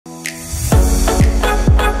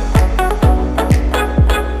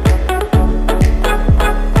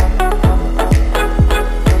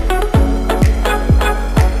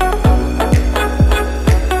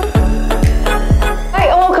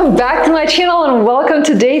all, and welcome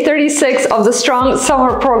to day 36 of the Strong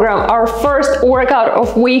Summer program, our first workout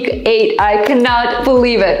of week 8. I cannot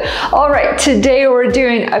believe it. All right, today we're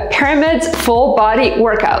doing a pyramids full body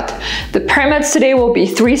workout. The pyramids today will be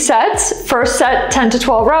 3 sets. First set 10 to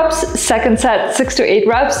 12 reps, second set 6 to 8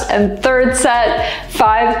 reps, and third set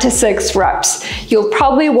 5 to 6 reps. You'll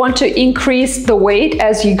probably want to increase the weight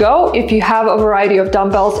as you go if you have a variety of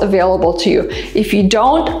dumbbells available to you. If you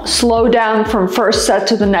don't, slow down from first set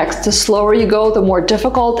to the next. The slower you go, the more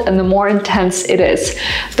difficult and the more intense it is.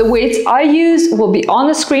 The weights I use will be on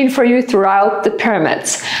the screen for you throughout the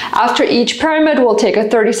pyramids. After each pyramid, we'll take a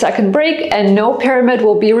 30-second break and no pyramid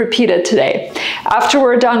will be repeated today. After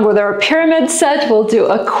we're done with our pyramid set, we'll do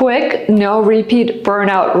a quick no repeat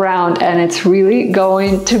burnout round, and it's really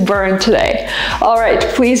going to burn today. All right,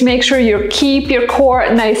 please make sure you keep your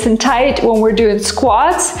core nice and tight when we're doing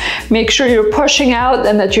squats. Make sure you're pushing out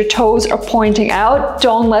and that your toes are pointing out.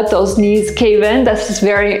 Don't let those knees cave in. This is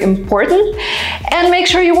very important. And make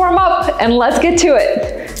sure you warm up, and let's get to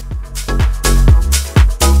it.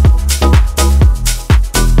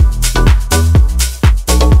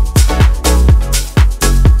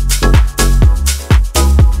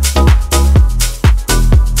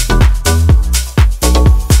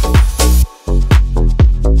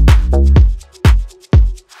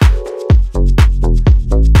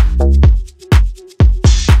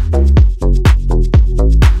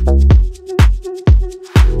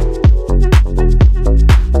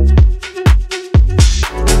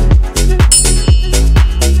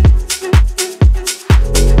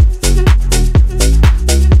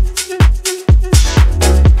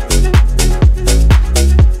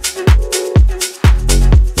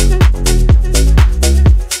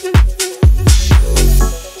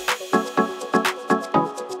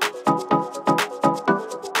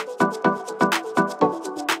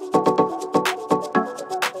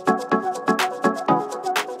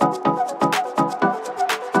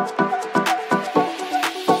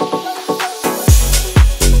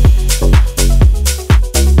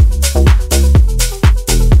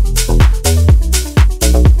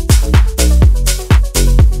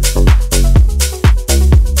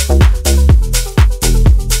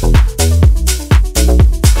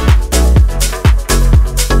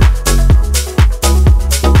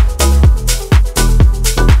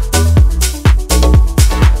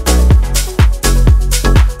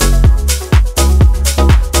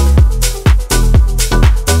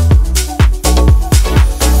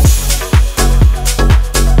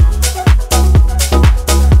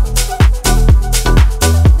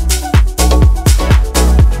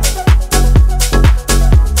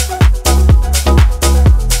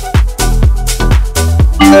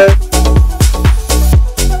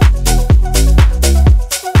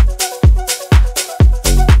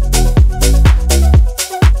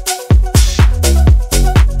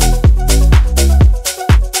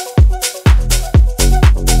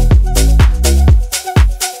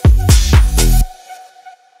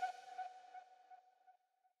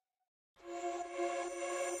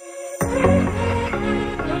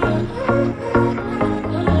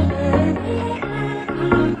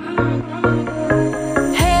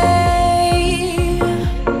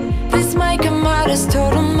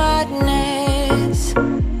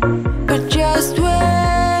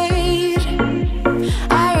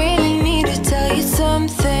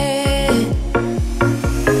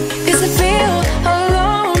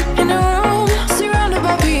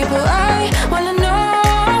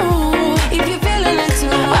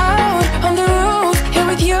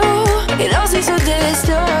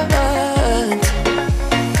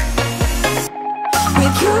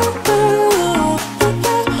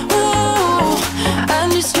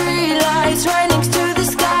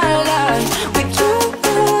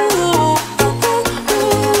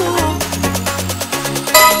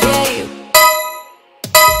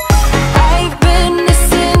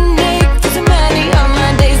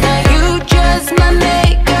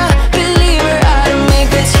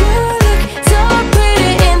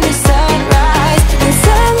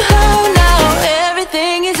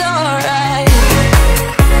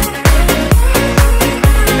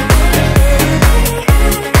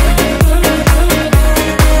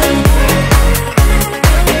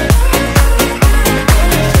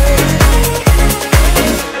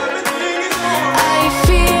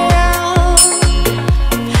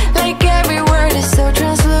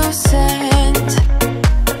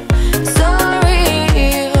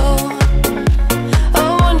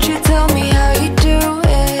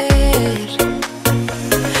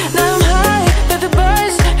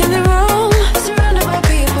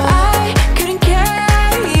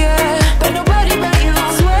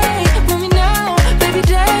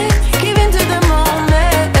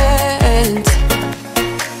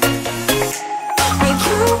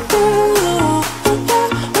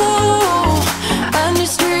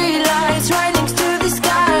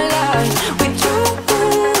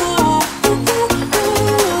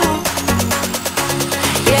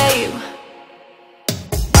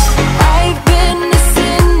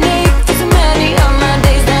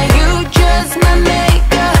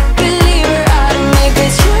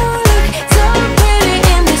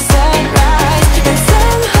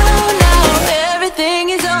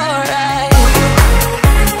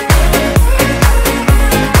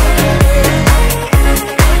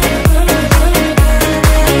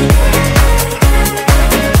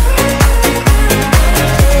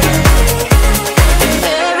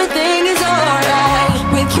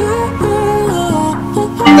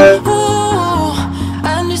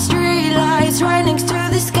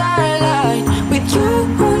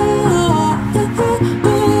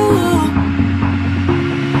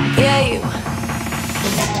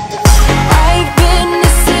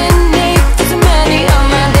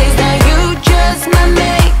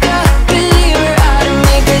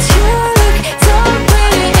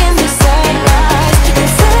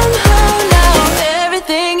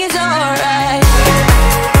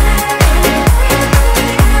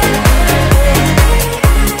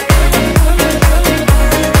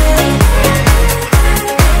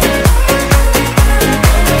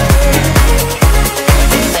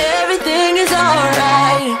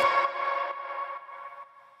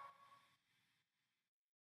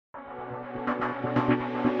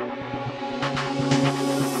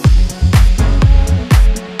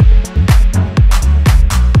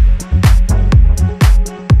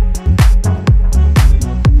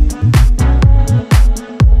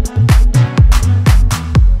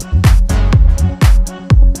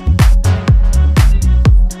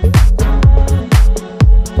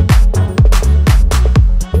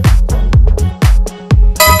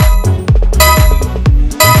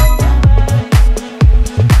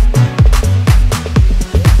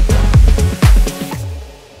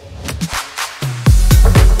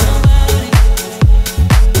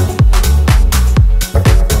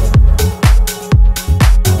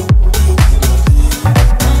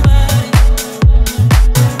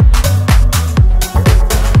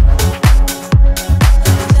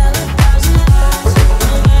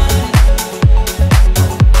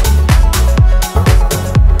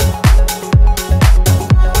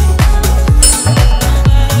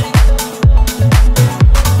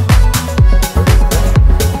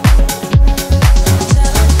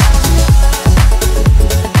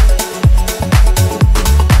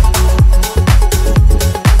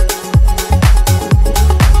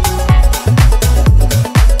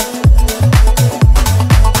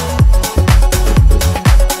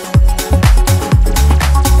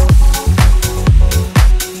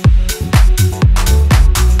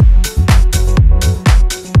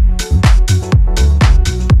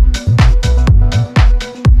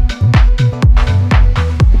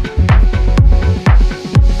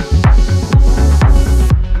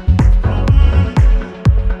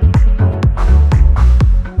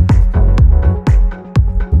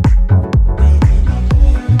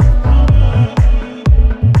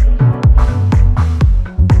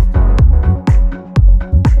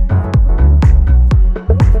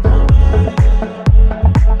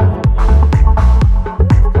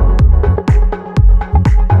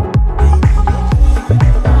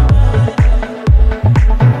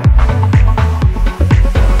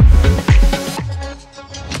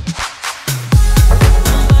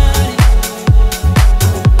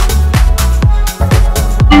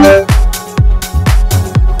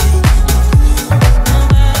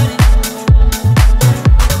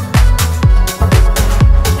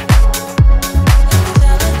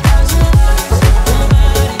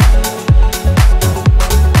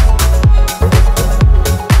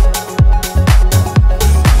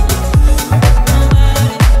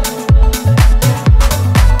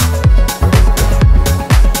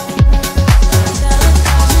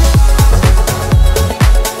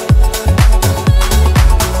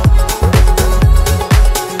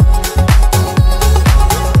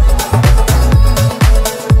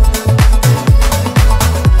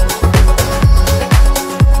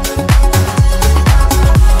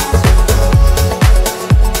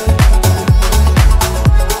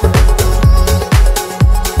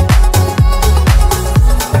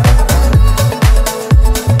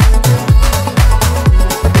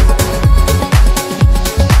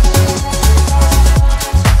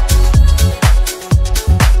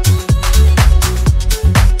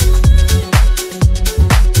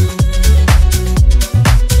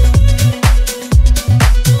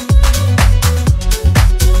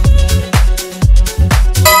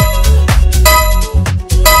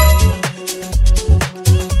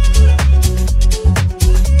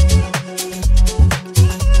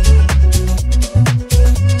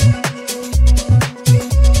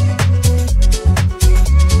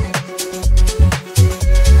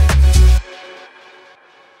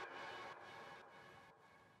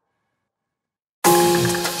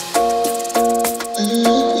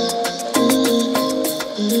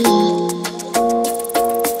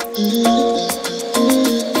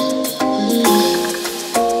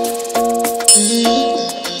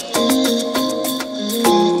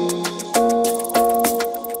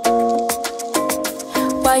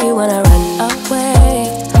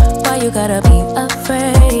 you gotta be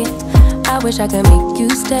afraid? I wish I could make you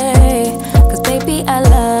stay, cause baby I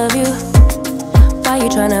love you. Why you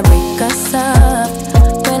tryna break us up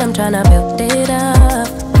when I'm tryna build it up?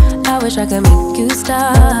 I wish I could make you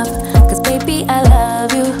stop, cause baby I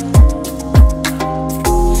love you.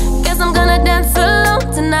 Guess I'm gonna dance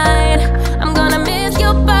alone tonight. I'm gonna miss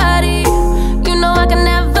your body. You know I can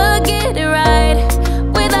never get it right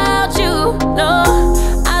without you, no.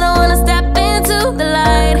 I don't wanna step into the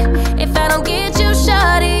light if I don't get you,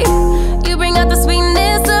 shawty. You bring out the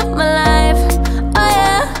sweetness of my life, oh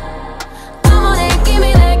yeah. Come on and give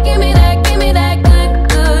me that, give me that, give me that good,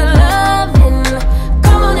 good loving.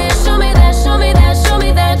 Come on and show me that, show me that, show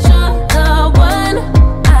me that you're the one.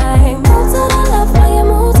 I move to the left while you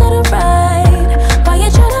move to the right, while you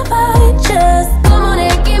tryna fight, just come on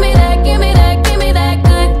and give me that, give me that, give me that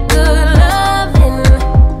good, good loving.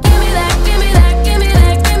 Give me that, give me that, give me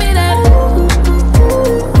that, give me that.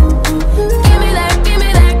 Give me that, give me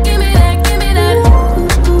that, give me that, give me that.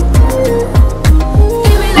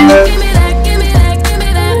 Give me that, give me that, give me that, give me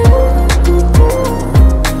that.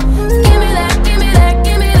 Give me that, give me that,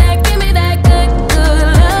 give me that, give me that good, good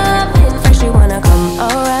loving. First you wanna come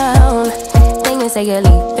around, then you say you're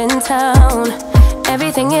leaving town.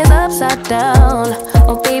 Everything is upside down.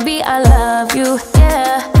 Oh baby, I love you,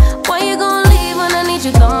 yeah. Why you gonna leave when I need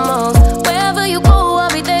you the most? Wherever you go, I'll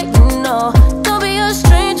be there, you know. Don't be a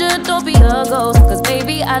stranger, don't be a ghost, cause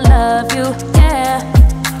baby, I love you, yeah.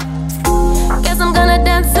 Guess I'm gonna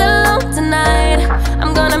dance alone tonight.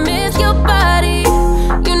 I'm gonna miss your body.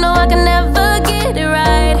 You know I can never get it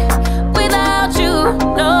right without you,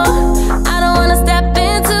 no. I don't wanna step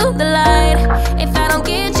into the light if I don't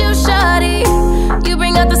get you, shawty. You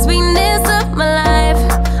bring out the sweetness of my life,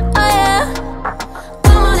 oh yeah.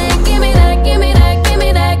 Come on and give me that, give me that, give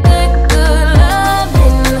me that good, good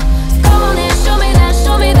loving. Come on and show me that,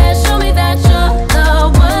 show me that, show me that you're the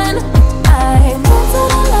one. I move to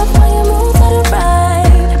the left while you move to the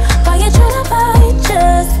right, while you tryna fight,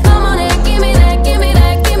 just come on and give me that, give me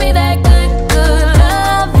that, give me that good, good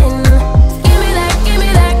loving. Give me that, give me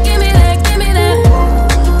that, give me that, give me that.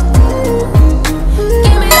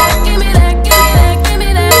 Give me that, give me that, give me that, give me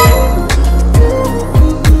that.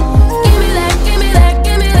 Give me that, give me that,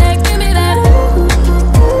 give me that, give me that.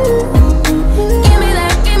 Give me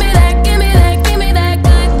that, give me that, give me that, give me that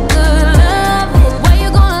good, good loving. Why you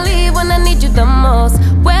gonna leave when I need you the most?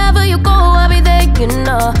 Wherever you go, I'll be there, you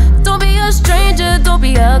know. Don't be a stranger, don't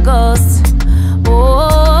be a ghost.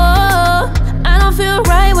 Oh, I don't feel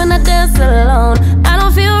right when I dance alone. I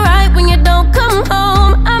don't feel right when you don't come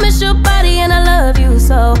home. I miss your body and I love you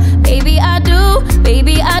so. Baby, I do,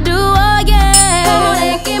 oh yeah. Come on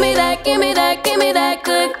and give me that, give me that, give me that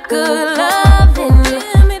good, good loving.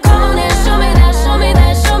 Come on and show me that, show me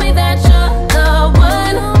that, show me that you're the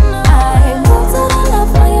one. I move to the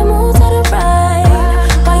left while you move to the right,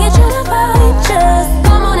 while you tryna fight, just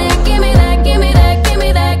come on and give me that, give me that, give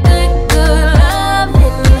me that good, good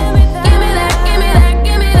loving. Give me that, give me that,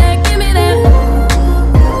 give me that, give me that.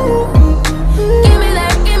 Give me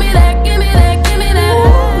that, give me that, give me that, give me that.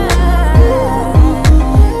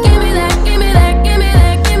 Give me that, give me that, give me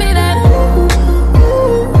that, give me that.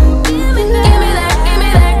 Give me that, give me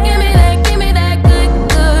that, give me that, give me that good,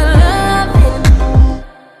 good loving.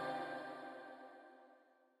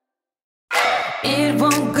 It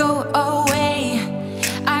won't go away.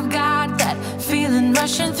 I've got that feeling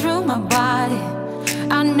rushing through my body.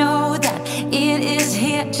 I know that it is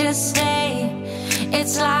here to stay.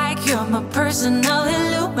 It's like you're my personal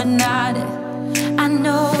Illuminati. I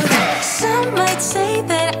know that some might say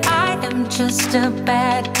that I am just a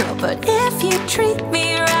bad girl, but if you treat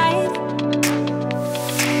me right,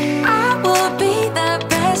 I will be the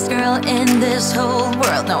best girl in this whole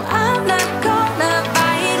world. No, I'm not gonna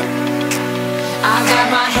bite. I got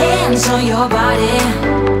my hands on your body,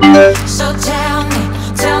 so tell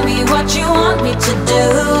me what you want me to do.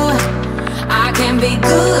 I can be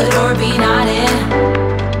good or be naughty,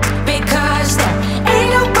 because there ain't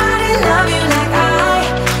nobody love you like I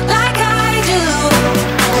do, like I do,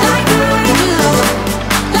 like I do,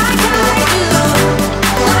 like I do, like I do,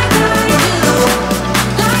 like I do.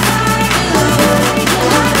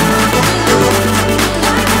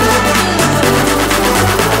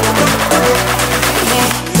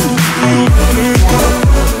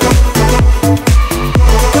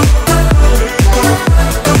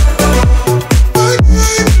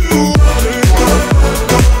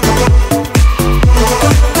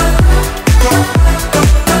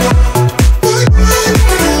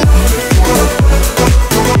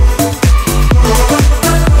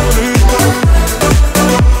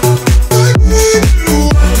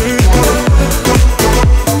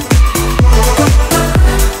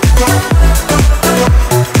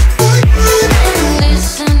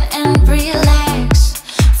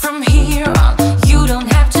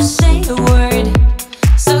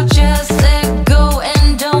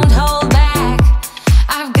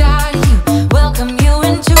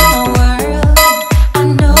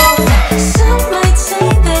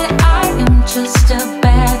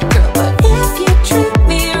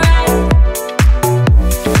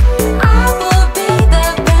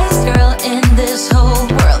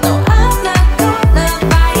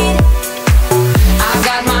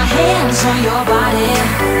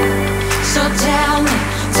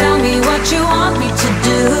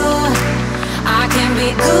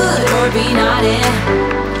 naughty.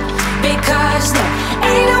 Because no,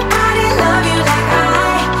 ain't nobody love you like I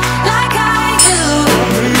do. Like I do.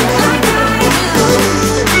 Like I do.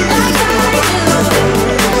 Like I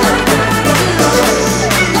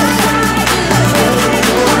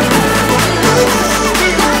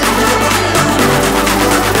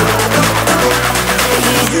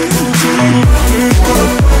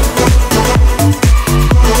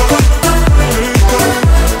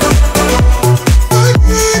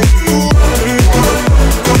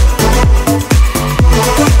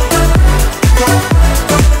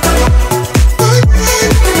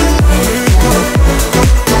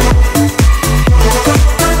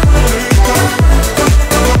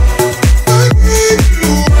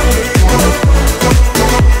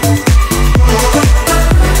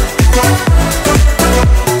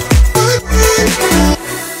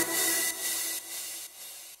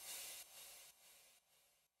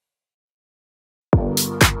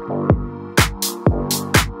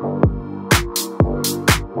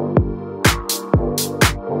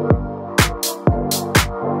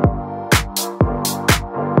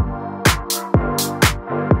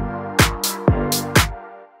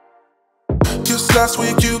Last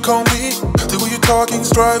week you called me, the way you're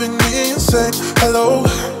talking's driving me insane. Hello.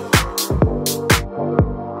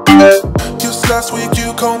 Just last week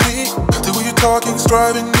you called me, the way you're talking's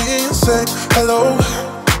driving me insane. Hello.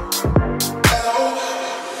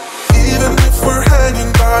 Even if we're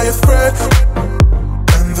hanging by a thread,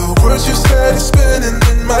 and the words you said is spinning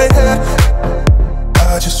in my head,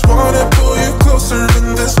 I just wanna pull you closer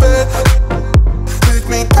in this bed. Take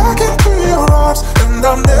me back into your arms, and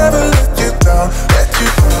I'll never let you down. Let you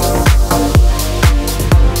down.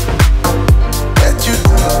 Let you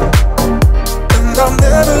down. And I'll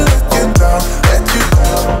never let you down. Let you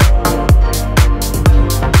down.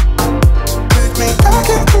 Take me back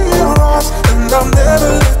into your arms, and I'll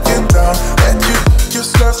never let you down. Let you.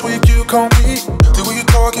 Just last week you called me, the way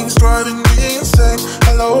you're talking's driving me insane.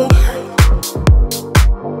 Hello.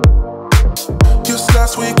 Just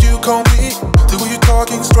last week you called me, the way you're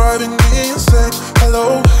talking's driving me insane.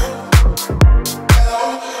 Hello.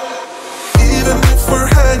 Even if we're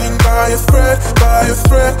hanging by a thread,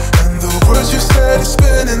 and the words you said is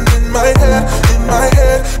spinning in my head,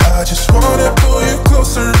 I just wanna pull you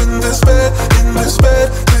closer in this bed,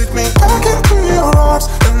 Take me back into your arms,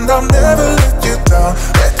 and I'll never let you down,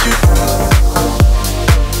 let you down.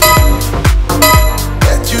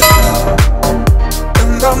 Let you down.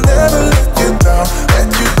 And I'll never let you down, let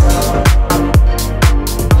you down.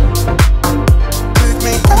 Take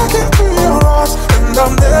me back into your arms, and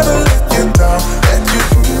I'll never let you down, let you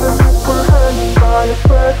down. Even if we're hanging by a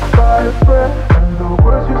thread, and the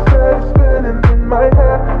words you said is spinning in my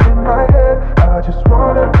head, I just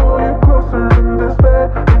wanna pull you closer in this bed,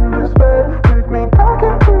 Take me back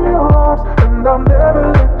into your arms, and I'll never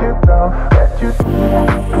let you down, let you down.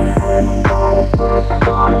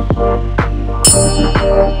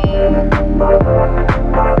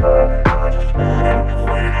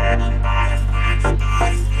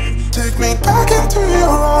 Take me back into your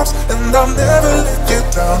arms, and I'll never let you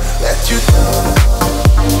down, let you down.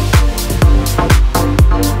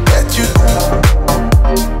 Let you down.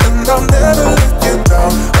 And I'll never let you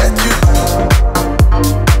down, let you down.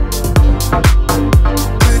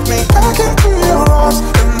 Take me back into your arms,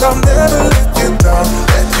 and I'll never let you down,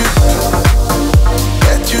 let you down.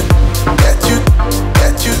 Let you, let you,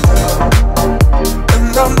 let you down.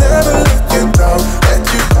 And I'll never let you down, let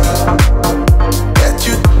you down. Let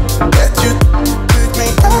you, let you, take me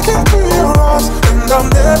back into your arms, and I'll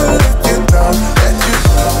never let you down, let you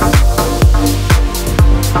down.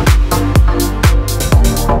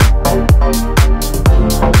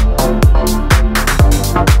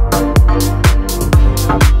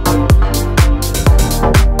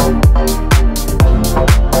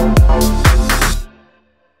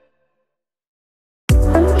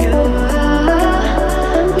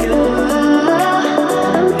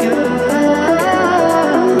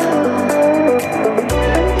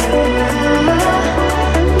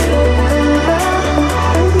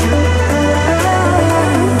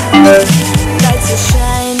 Lights are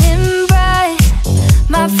shining bright.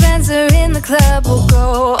 My friends are in the club, we'll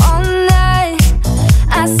go all night.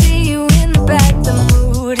 I see you in the back, the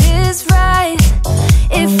mood is right.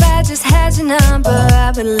 If I just had your number,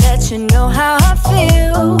 I would let you know how I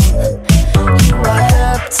feel. You walk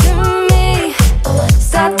up to me,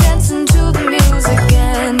 start dancing to the music,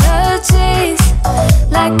 energies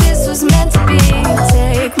like this was meant to be.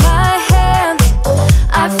 Take my hand,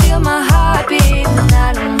 I feel my heart beat, and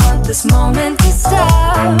I don't want this moment to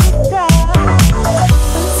stop.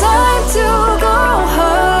 Time to go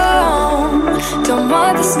home, don't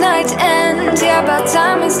want this night to end. Yeah, about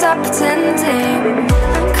time we stop pretending.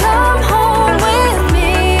 Come home with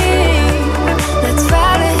me. Let's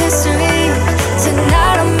write a history.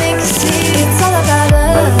 Tonight I'll make you see. It's all about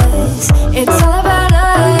us. It's all about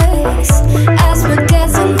us. As we're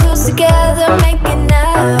dancing close together, making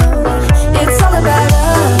out. It's all about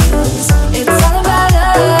us. It's all about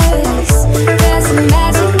us. There's a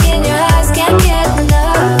magic in your eyes, can't get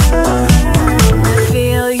enough. I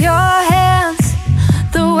feel your hands,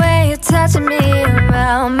 the way you're touching me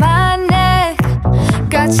around my neck.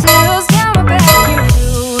 Got chills down my back. You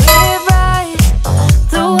do it right,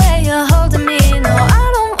 the way you're holding me. No,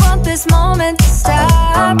 I don't want this moment to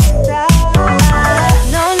stop.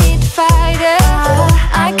 No need to fight it,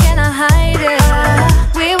 I cannot hide it.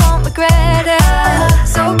 We won't regret it.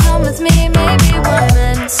 So come with me, maybe we're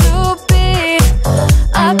meant to be.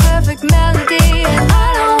 A perfect melody, and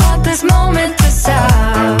I don't want this moment to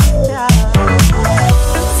stop.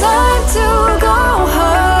 Time to go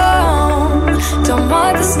home. Don't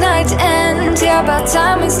want this night to end. Yeah, about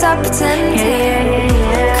time we stop pretending.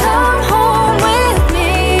 Come home with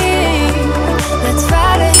me. Let's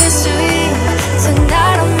write a history.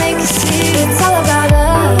 Tonight I'll make you see. It's all about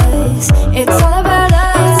us. It's all about us.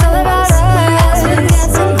 It's all about us. As we're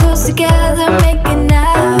dancing close together, making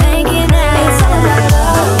out, making out. It's all about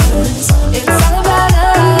us. It's all about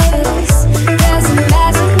us. There's a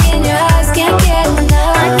magic in your eyes, can't get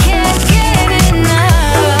enough. I can't get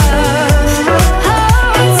enough.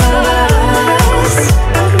 Oh, it's all about us.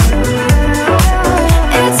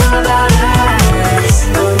 It's all about us.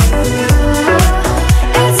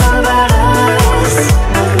 It's all about us.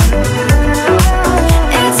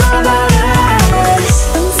 It's all about us.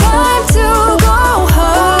 Time to go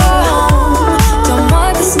home. Don't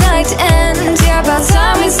want this night to end. Yeah, about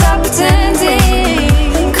time we stop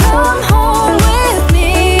pretending. Come home with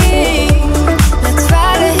me. Let's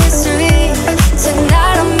write a history.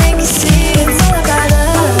 Tonight I'll make you see. It's all about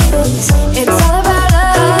us. It's all about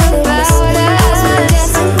us. As we're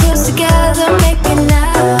dancing close together, making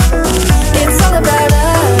out. It's all about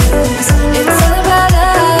us. It's all about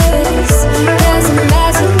us. There's a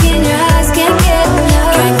magic in your eyes, can't get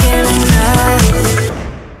enough. Can't get enough.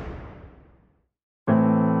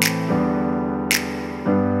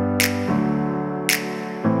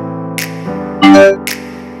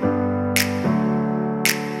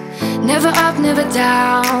 Never up, never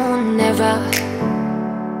down, never.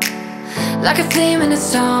 Like a theme in a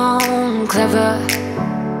song, clever.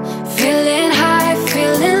 Feeling high,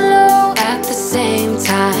 feeling low at the same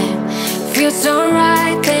time. Feels so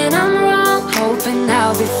right, then I'm wrong, hoping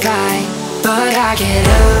I'll be fine. But I get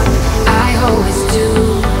up, I always do.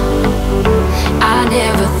 I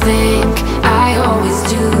never think, I always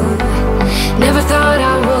do. Never thought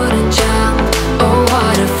I wouldn't jump, oh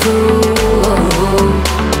what a fool.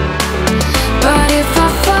 But if I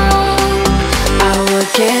fall, I will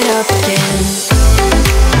get up again.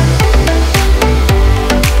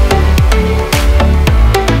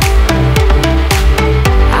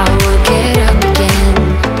 I will get up again.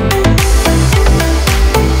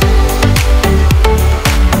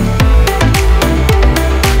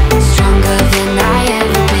 Stronger than I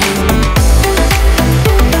ever been.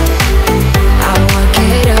 I will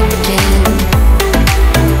get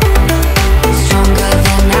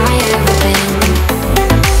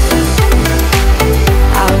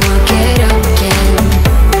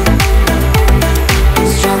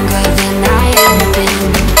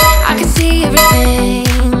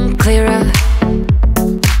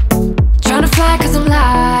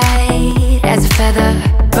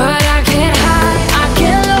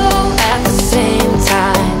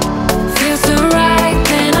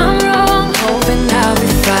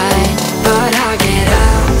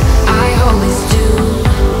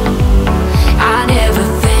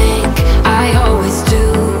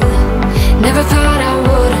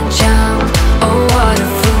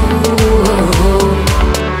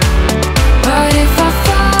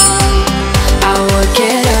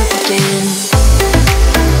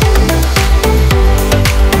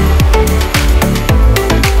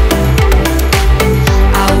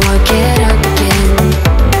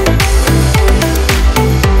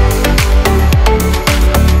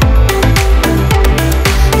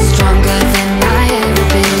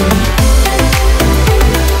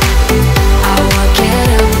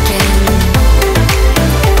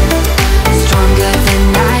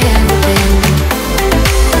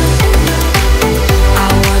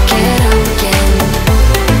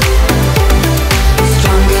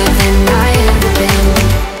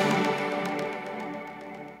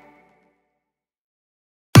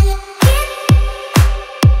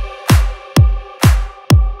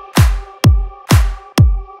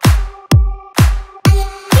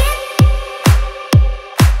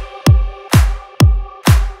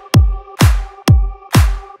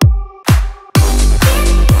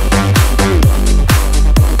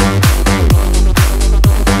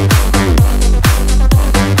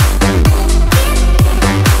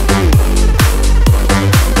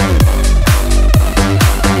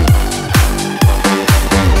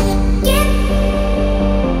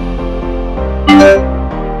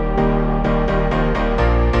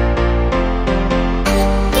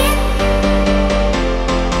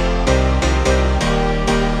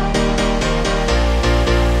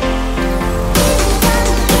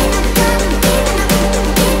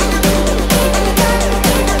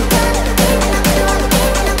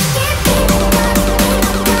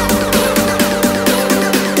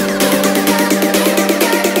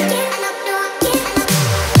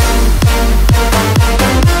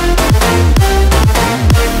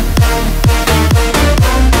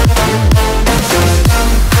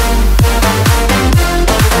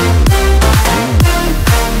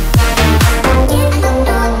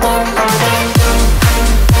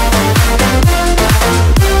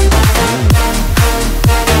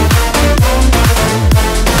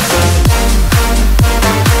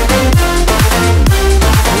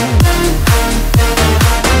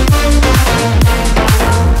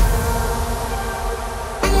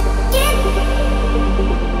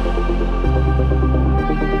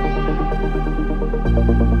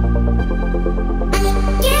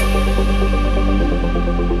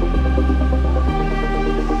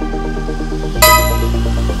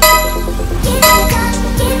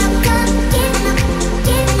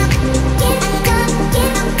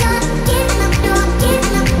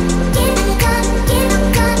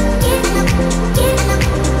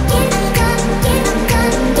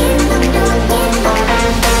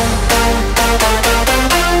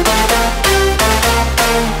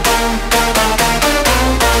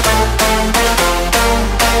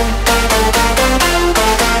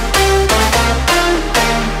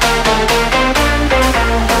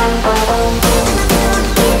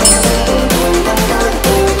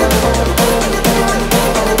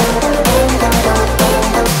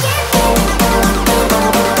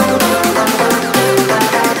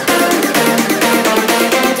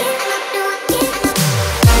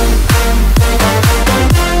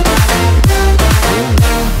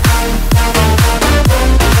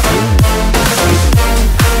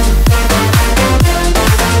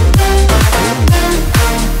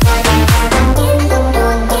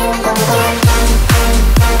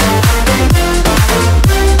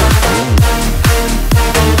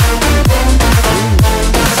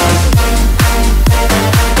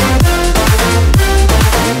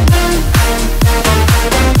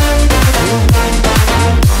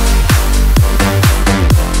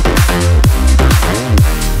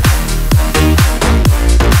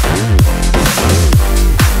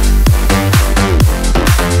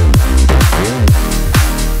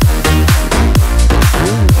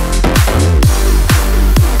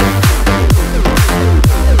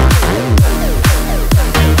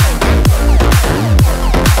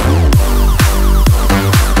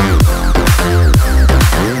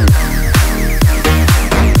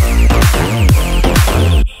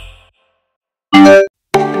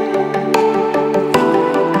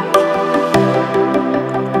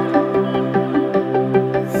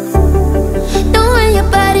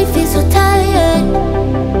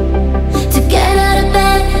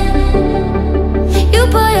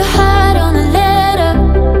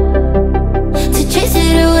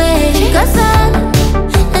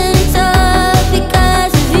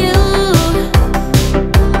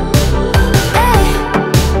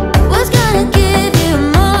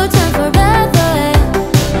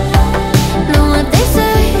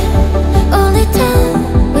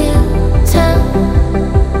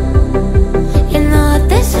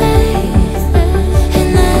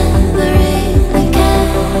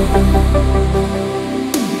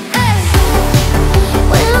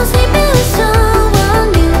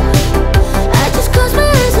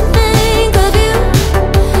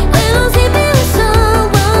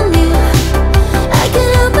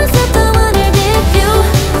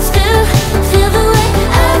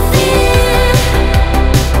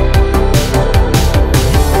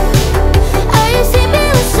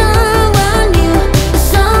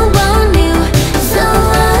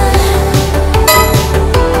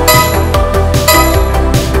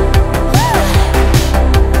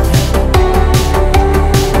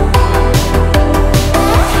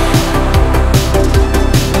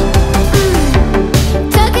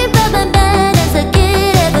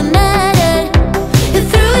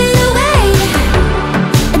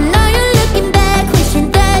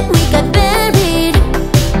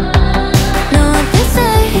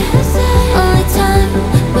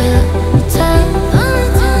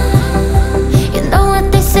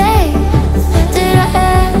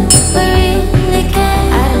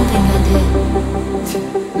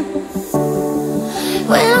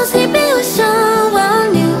When I'm sleeping with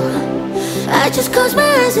someone new, I just close my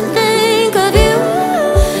eyes and think of you.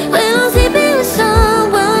 When I'm sleeping with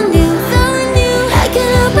someone new, I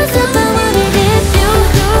can't help myself, I wanna get you.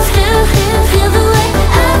 Still feel the way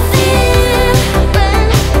I feel when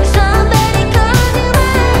somebody calls you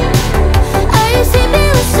mine. Are you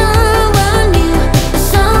sleeping with someone new?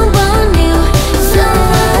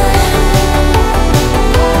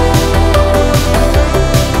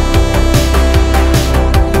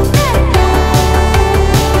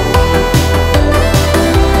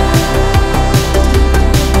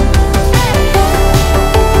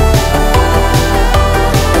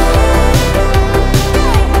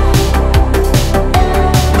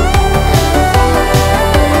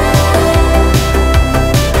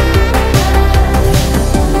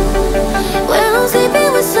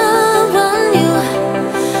 Someone new,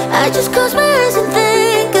 I just close my eyes and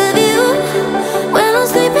think of you. When I'm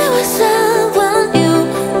sleeping with someone new.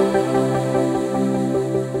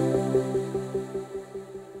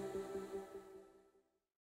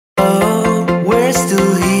 Oh, we're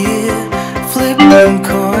still here, flipping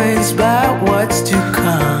coins about what's to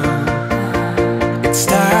come. It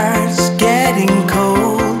starts getting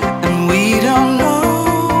cold, and we don't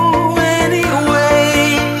know any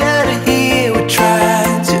way out of here. We're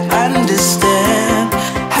trying to understand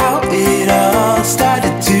how it all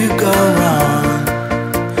started to go wrong.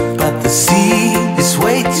 But the sea is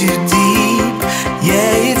way too deep,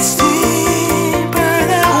 yeah, it's deeper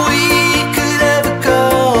than we could ever go,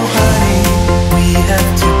 honey. We have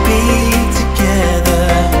to be together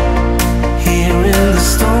here in the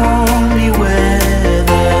stormy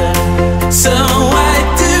weather. So why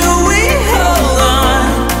do we hold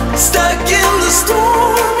on, stuck in the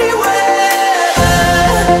stormy weather?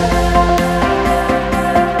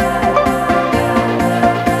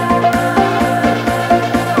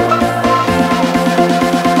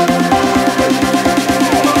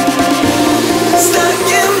 Stuck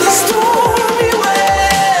in the stormy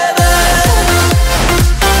weather.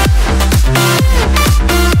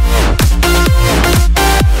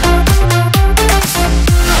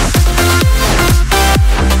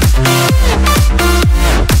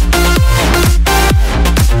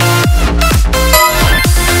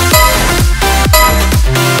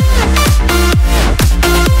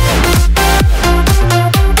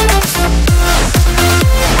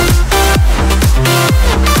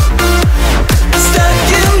 Stuck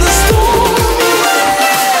in the stormy weather.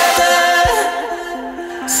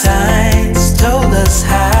 Signs told us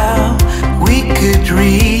how we could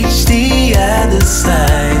reach the other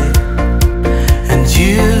side, and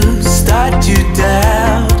you start to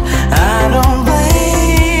doubt. I don't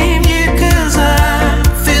blame you, 'cause I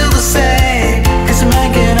feel the same. 'Cause a man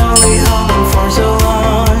can only hold on for so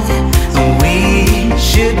long, and we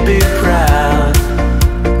should be proud.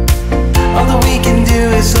 All that we can do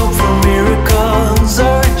is hope for miracles,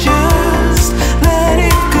 or just let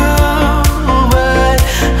it go. But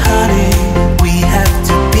honey, we have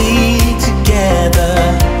to be together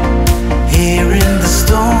here in the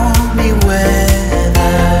stormy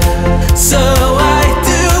weather. So why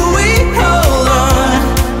do we hold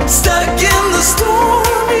on, stuck in the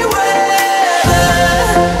stormy weather?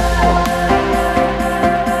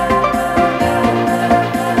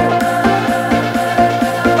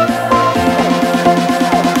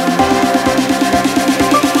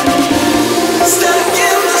 Stuck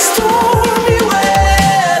in the stormy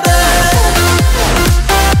weather.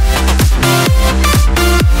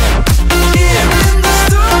 Here in the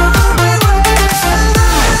stormy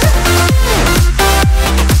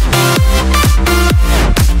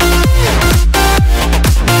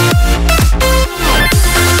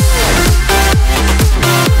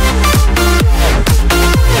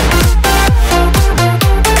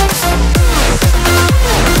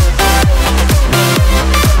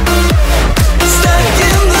Stuck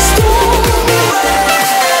in the stormy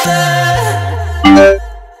weather.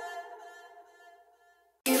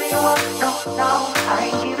 Giving you up, no, no, I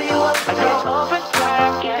ain't giving you up. I just love and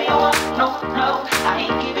try, giving you up, no, no, I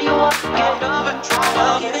ain't giving you up. Get love and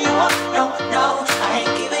try, giving you up, no, no, I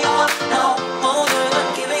ain't giving you up, no, more than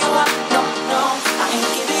giving you up, no, no, I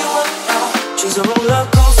ain't giving you up, no. She's a roller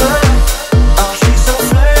coaster, oh, she's so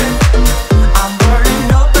flirty. I'm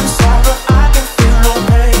burning up inside, but I can feel no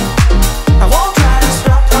pain. I won't try to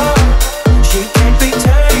stop her, she can't be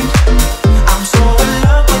tamed. I'm so in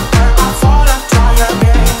love with her, I fall and try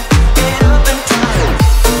again. Get up and try,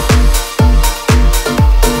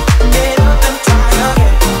 get up and try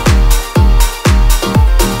again.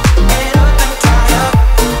 Get up and try again.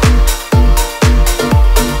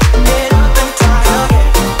 Get up and try again.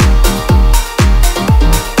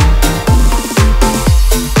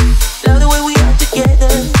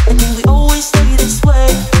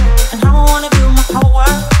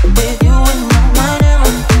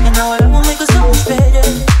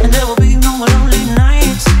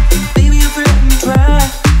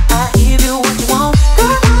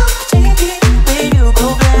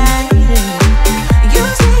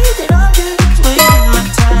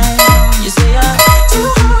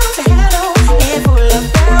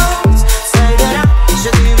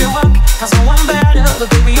 So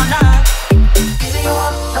baby, you're not Giving you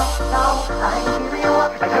up, no, no, I ain't giving you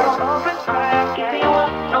up. I said I'm up and try, giving you up,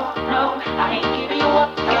 no, no, I ain't giving you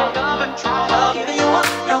up. Get up and try, giving you up,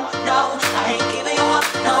 no, no, I ain't giving you up,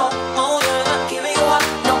 no, oh yeah, giving you up,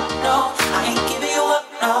 no, no, I ain't giving you up,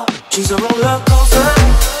 no. She's a roller coaster,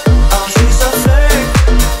 oh she's a flame.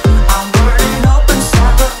 I'm burning up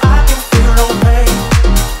inside but I can feel no pain.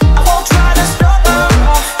 I won't try to stop her,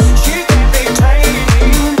 she can't be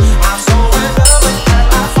tamed. I'm so in love with her,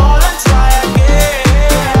 I fall and try again.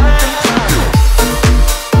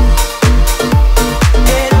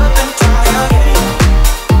 Get up and try again.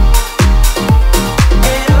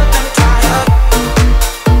 Get up and try again.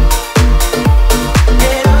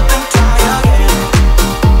 Get up and try again.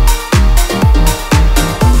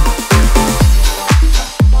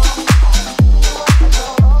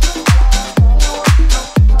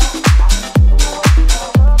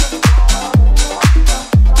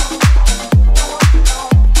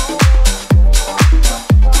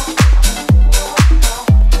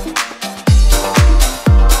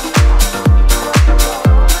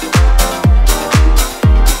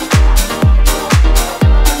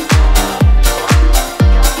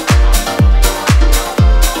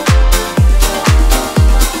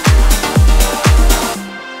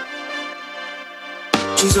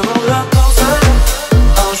 She's a roller coaster,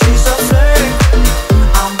 oh she's a flame.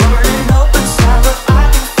 I'm burning up inside but I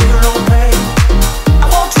can feel no pain. I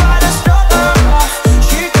won't try to stop her,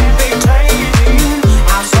 she can't be tamed.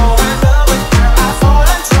 I'm so in love with her, I fall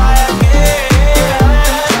and try again.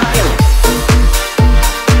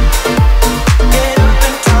 Get up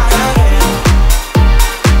and try again.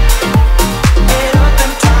 Get up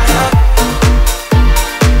and try again.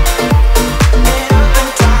 Get up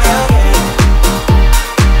and try again.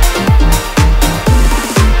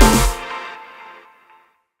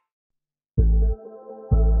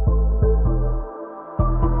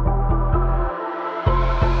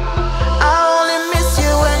 I only miss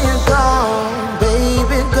you when you're gone,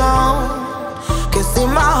 baby, gone. 'Cause in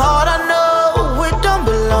my heart I know we don't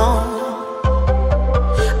belong.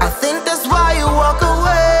 I think that's why you walk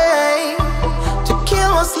away, to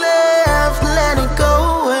kill what's left, let it go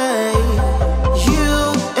away. You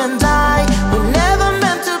and I were never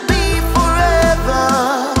meant to be forever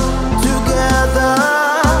together.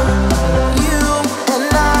 You and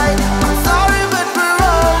I'm sorry but we're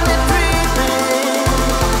only dreaming.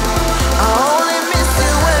 I only miss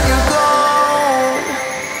you when you're gone.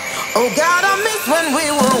 Oh God, I miss when we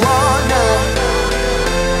were water.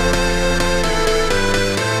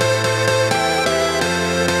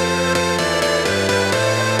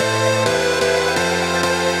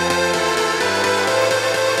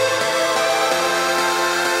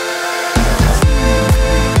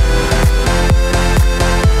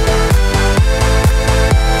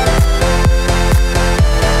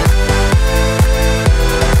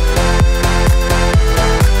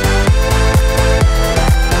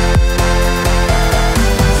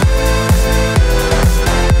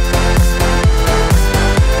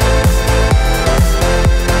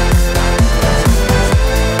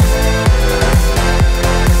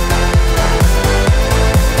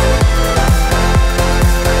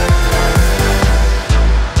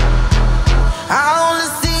 I only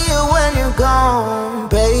see you when you're gone,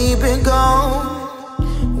 baby, gone.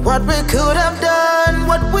 What we could have done,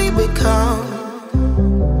 what we become.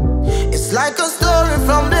 It's like a story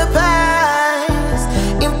from the past,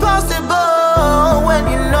 impossible when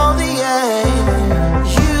you know the end.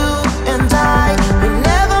 You and I were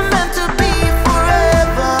never meant to be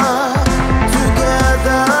forever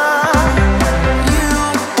together. You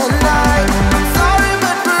and I'm sorry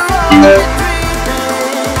but we're only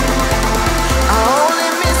dreaming. I only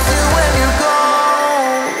miss you when you're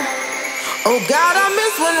gone. Oh God, I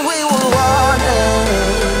miss when we were water.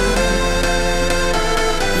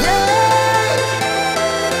 Yeah.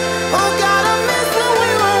 Oh God, I miss when we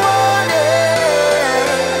were water.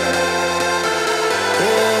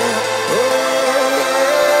 Yeah.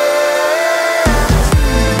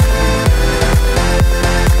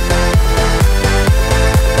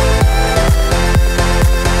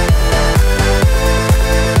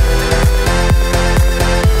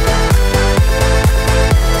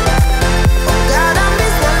 Oh, God, I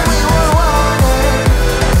miss when we were water.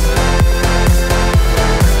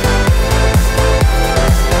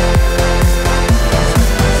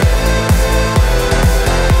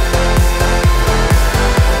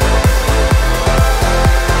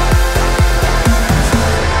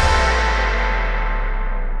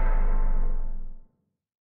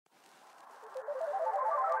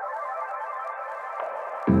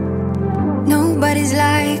 Nobody's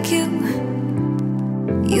like you.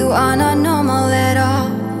 You are not normal at all.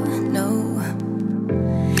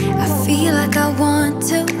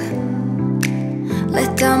 to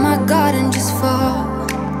let down my guard and just fall.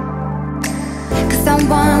 Cause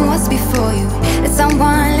someone was before you, and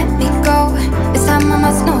someone let me go. This time I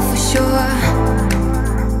must know for sure.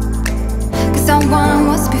 Cause someone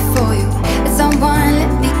was before you, and someone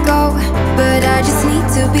let me go. But I just need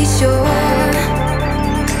to be sure.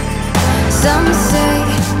 Some say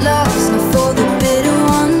love's not for the bitter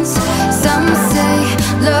ones. Some say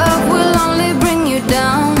love will only bring you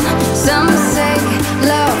down. Some say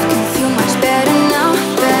love can feel much better now,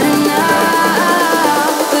 better now.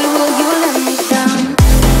 But will you let me down?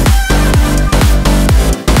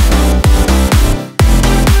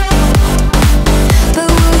 But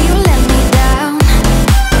will you let me down?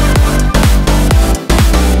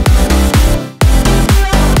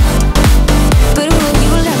 But will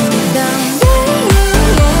you let me down?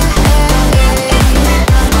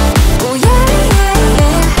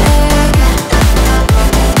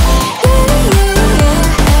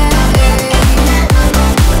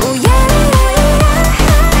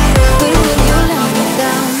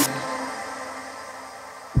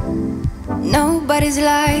 Nobody's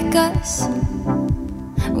like us.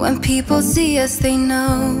 When people see us, they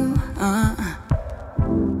know.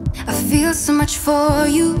 I feel so much for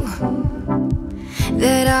you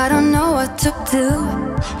that I don't know what to do.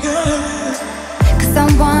 Cause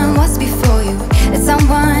someone was before you, and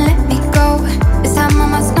someone let me go. This time I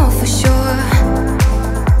must know for sure.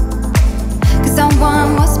 Cause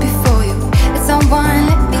someone was before you, and someone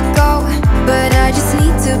let me go. But I just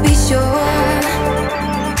need to be sure.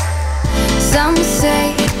 Some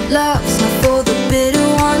say love's not for the bitter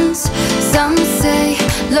ones. Some say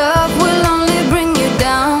love will only bring you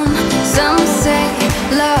down. Some say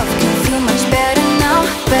love can feel much better now,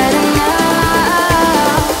 better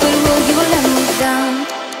now. But will you let me down?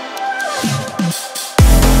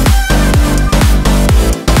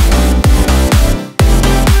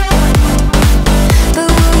 But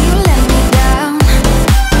will you let me down?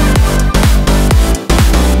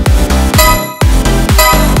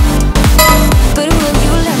 But will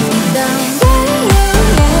you let me down?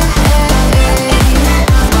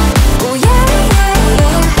 Oh yeah.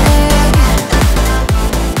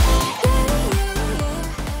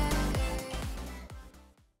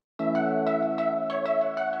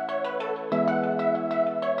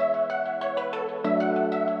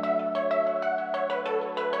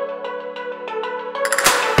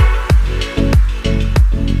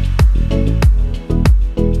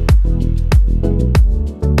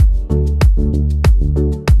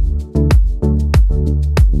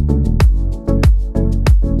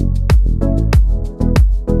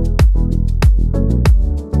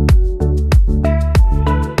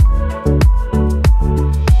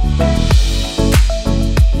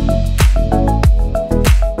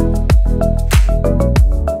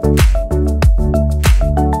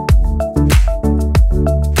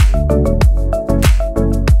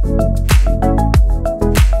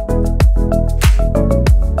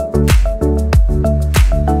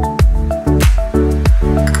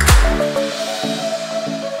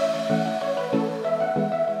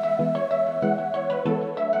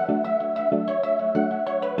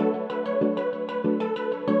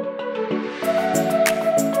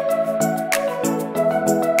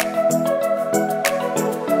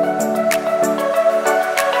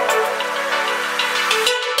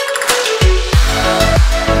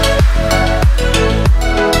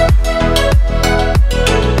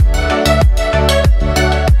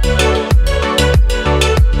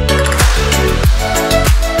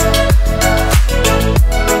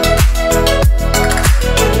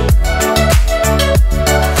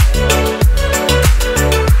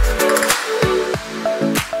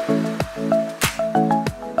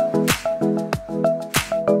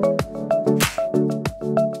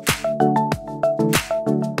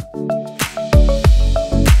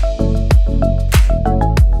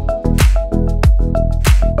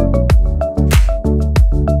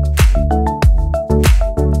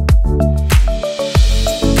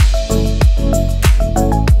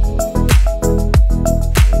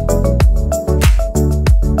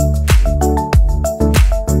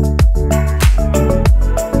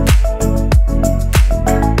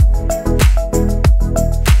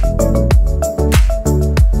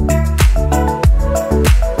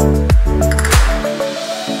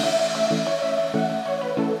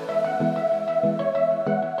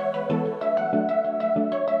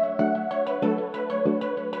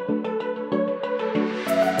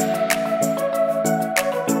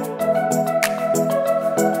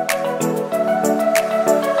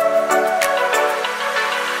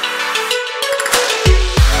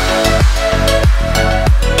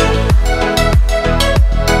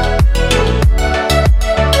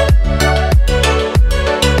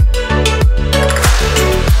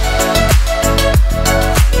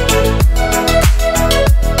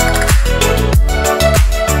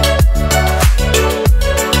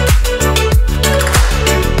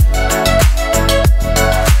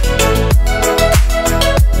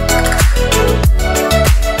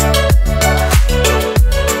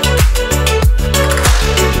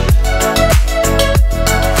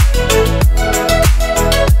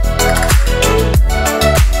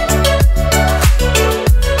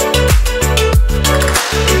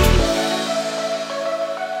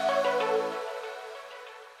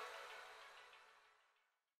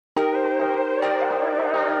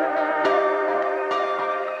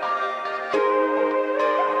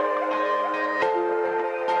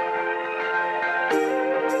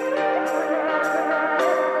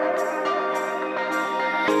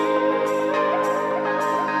 Bye.